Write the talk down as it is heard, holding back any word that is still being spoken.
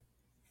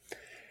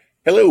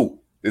Hello,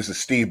 this is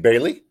Steve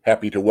Bailey.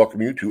 Happy to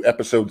welcome you to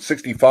episode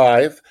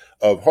 65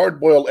 of Hard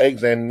Boiled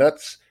Eggs and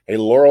Nuts, a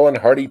Laurel and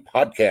Hardy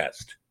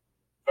podcast.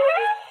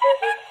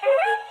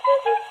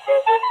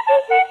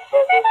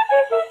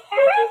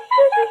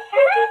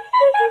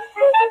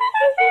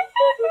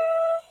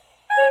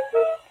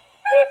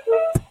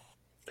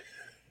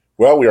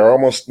 Well, we are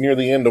almost near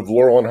the end of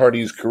Laurel and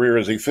Hardy's career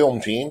as a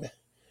film team.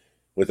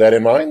 With that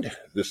in mind,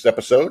 this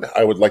episode,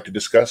 I would like to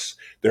discuss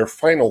their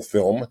final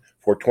film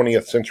for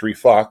 20th Century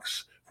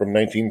Fox from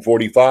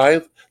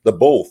 1945, The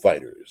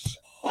Bullfighters.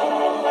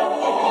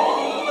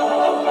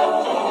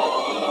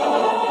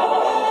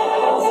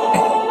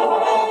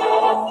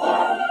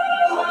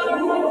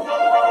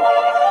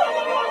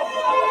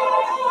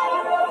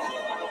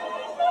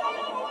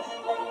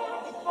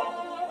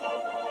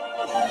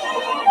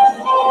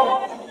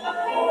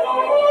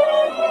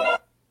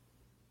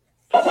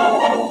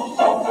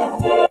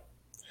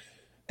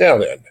 Now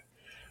then,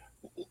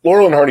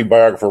 Laurel and Hardy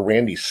biographer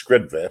Randy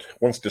Skredvet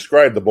once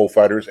described the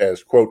Bullfighters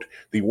as, quote,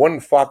 the one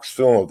Fox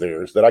film of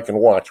theirs that I can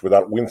watch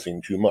without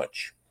wincing too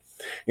much.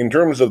 In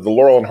terms of the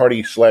Laurel and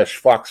Hardy /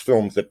 Fox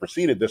films that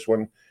preceded this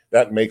one,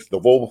 that makes the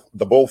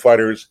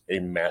Bullfighters a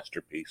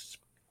masterpiece.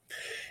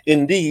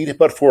 Indeed,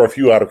 but for a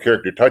few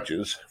out-of-character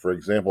touches, for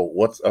example,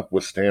 what's up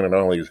with Stan and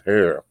Ollie's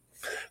hair,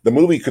 the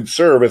movie could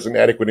serve as an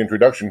adequate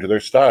introduction to their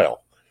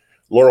style.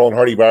 Laurel and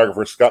Hardy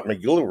biographer Scott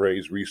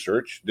McGillivray's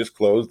research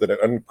disclosed that an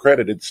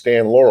uncredited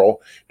Stan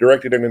Laurel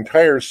directed an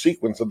entire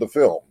sequence of the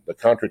film, the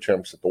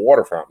contretemps at the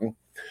water fountain,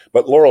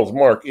 but Laurel's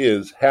mark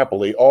is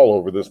happily all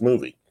over this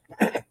movie.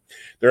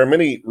 There are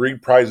many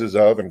reprises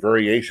of and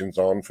variations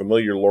on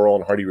familiar Laurel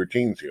and Hardy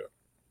routines here.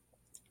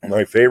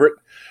 My favorite,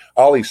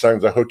 Ollie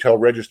signs a hotel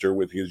register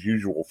with his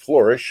usual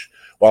flourish,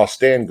 while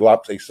Stan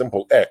glops a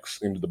simple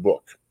X into the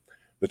book.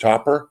 The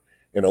topper,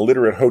 an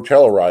illiterate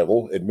hotel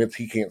arrival, admits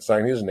he can't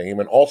sign his name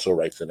and also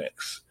writes an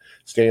X.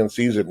 Stan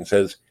sees it and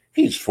says,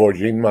 "He's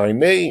forging my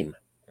name."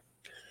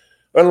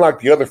 Unlike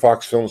the other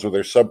Fox films with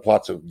their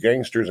subplots of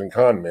gangsters and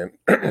con men,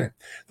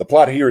 the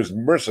plot here is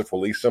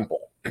mercifully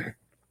simple.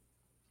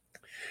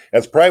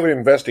 As private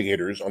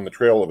investigators on the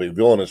trail of a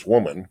villainous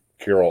woman,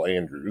 Carol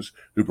Andrews,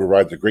 who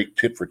provides a great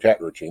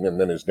tit-for-tat routine and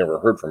then is never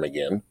heard from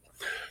again,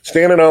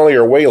 Stan and Ollie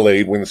are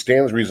waylaid when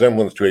Stan's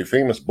resemblance to a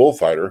famous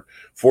bullfighter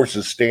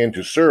forces Stan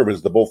to serve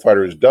as the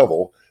bullfighter's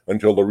double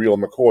until the real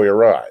McCoy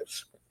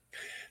arrives.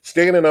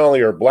 Stan and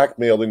Ollie are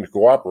blackmailed into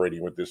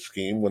cooperating with this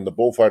scheme when the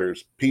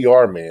bullfighter's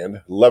PR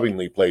man,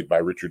 lovingly played by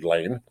Richard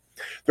Lane,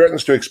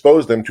 threatens to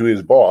expose them to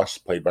his boss,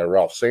 played by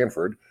Ralph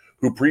Sanford,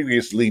 who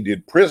previously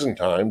did prison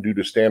time due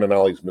to Stan and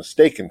Ollie's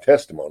mistaken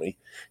testimony,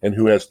 and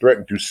who has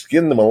threatened to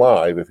skin them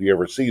alive if he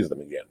ever sees them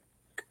again.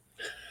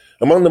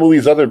 Among the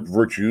movie's other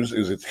virtues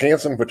is its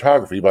handsome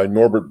photography by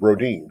Norbert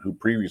Brodin, who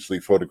previously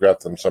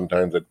photographed them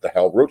sometimes at the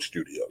Hal Roach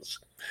Studios.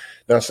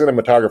 Now,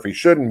 cinematography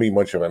shouldn't be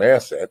much of an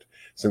asset,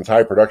 since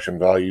high production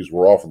values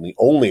were often the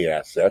only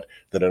asset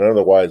that an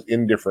otherwise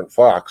indifferent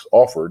Fox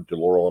offered to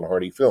Laurel and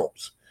Hardy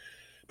films.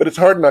 But it's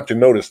hard not to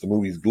notice the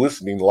movie's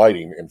glistening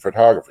lighting and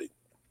photography,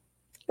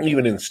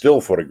 even in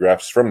still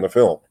photographs from the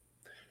film.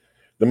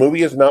 The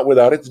movie is not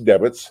without its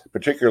debits,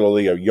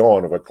 particularly a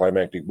yawn of a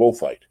climactic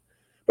bullfight.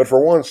 But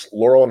for once,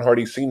 Laurel and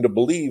Hardy seem to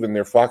believe in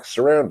their Fox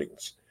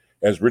surroundings.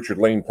 As Richard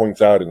Lane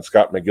points out in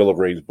Scott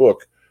McGillivray's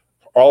book,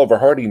 Oliver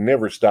Hardy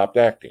never stopped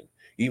acting,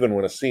 even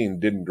when a scene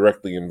didn't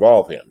directly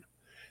involve him.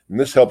 And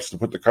this helps to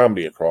put the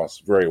comedy across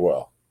very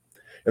well.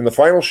 And the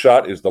final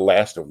shot is the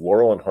last of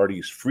Laurel and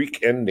Hardy's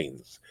freak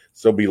endings,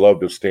 so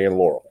beloved of Stan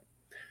Laurel.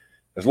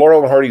 As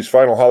Laurel and Hardy's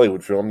final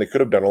Hollywood film, they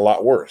could have done a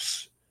lot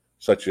worse,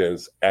 such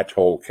as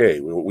Atoll K,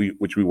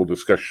 which we will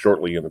discuss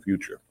shortly in the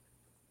future.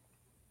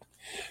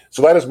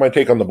 So that is my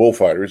take on the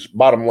Bullfighters.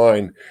 Bottom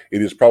line,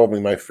 it is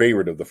probably my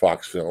favorite of the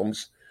Fox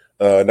films.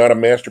 Not a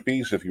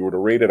masterpiece. If you were to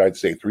rate it, I'd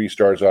say 3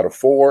 stars out of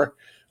 4.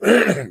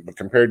 But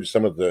compared to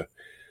some of the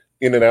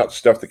in and out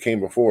stuff that came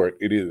before it,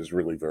 it is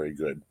really very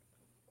good.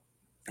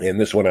 And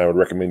this one I would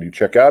recommend you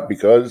check out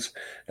because,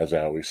 as I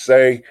always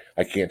say,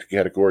 I can't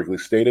categorically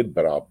state it,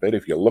 but I'll bet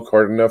if you look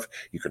hard enough,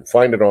 you can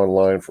find it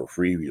online for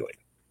free viewing.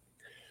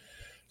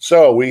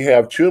 So we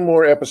have 2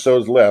 more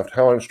episodes left.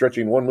 How I'm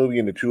stretching one movie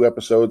into 2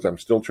 episodes, I'm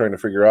still trying to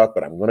figure out,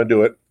 but I'm going to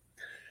do it.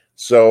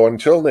 So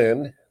until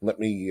then, let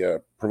me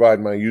provide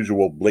my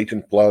usual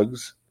blatant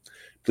plugs.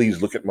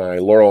 Please look at my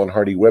Laurel and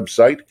Hardy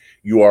website,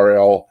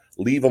 URL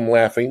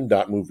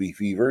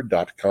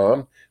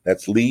leaveemlaughing.moviefever.com.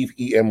 That's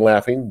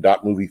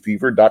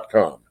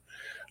leaveemlaughing.moviefever.com.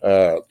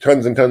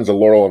 Tons and tons of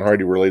Laurel and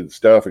Hardy related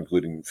stuff,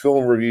 including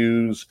film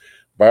reviews,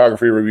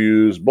 biography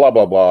reviews, blah,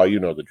 blah, blah. You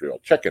know the drill.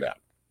 Check it out.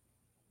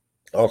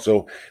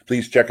 Also,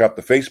 please check out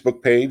the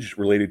Facebook page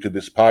related to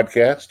this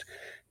podcast.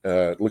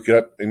 Look it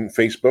up in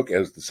Facebook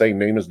as the same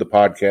name as the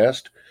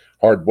podcast,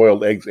 Hard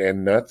Boiled Eggs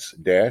and Nuts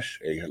 - a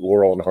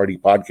Laurel and Hardy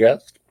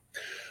podcast.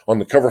 On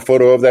the cover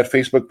photo of that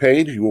Facebook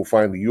page, you will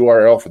find the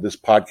URL for this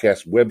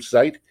podcast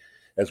website,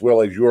 as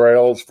well as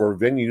URLs for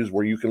venues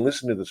where you can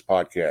listen to this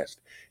podcast,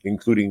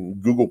 including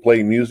Google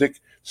Play Music,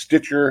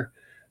 Stitcher,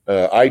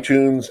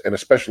 iTunes, and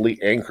especially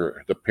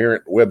Anchor, the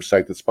parent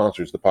website that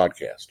sponsors the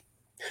podcast.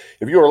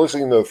 If you are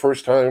listening the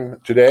first time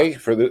today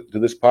to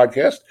this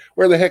podcast,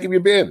 where the heck have you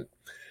been?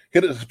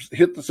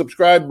 Hit the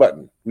subscribe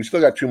button. We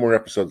still got 2 more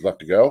episodes left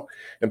to go.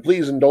 And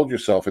please indulge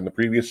yourself in the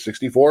previous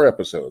 64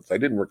 episodes. I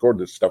didn't record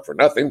this stuff for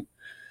nothing.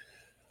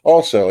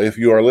 Also, if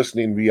you are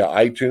listening via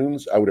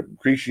iTunes, I would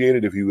appreciate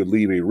it if you would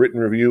leave a written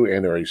review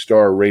and or a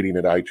star rating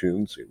at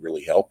iTunes. It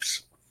really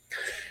helps.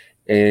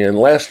 And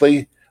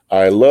lastly,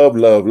 I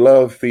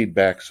love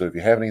feedback. So if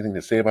you have anything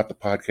to say about the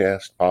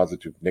podcast,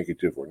 positive,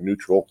 negative, or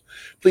neutral,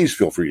 please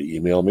feel free to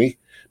email me.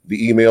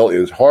 The email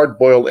is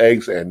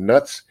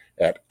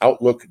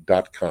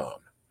hardboiledeggsandnuts@outlook.com.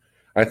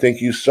 I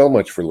thank you so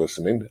much for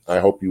listening. I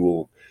hope you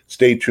will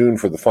stay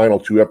tuned for the final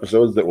 2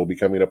 episodes that will be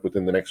coming up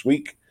within the next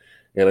week.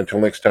 And until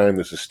next time,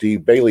 this is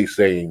Steve Bailey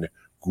saying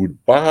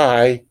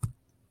goodbye.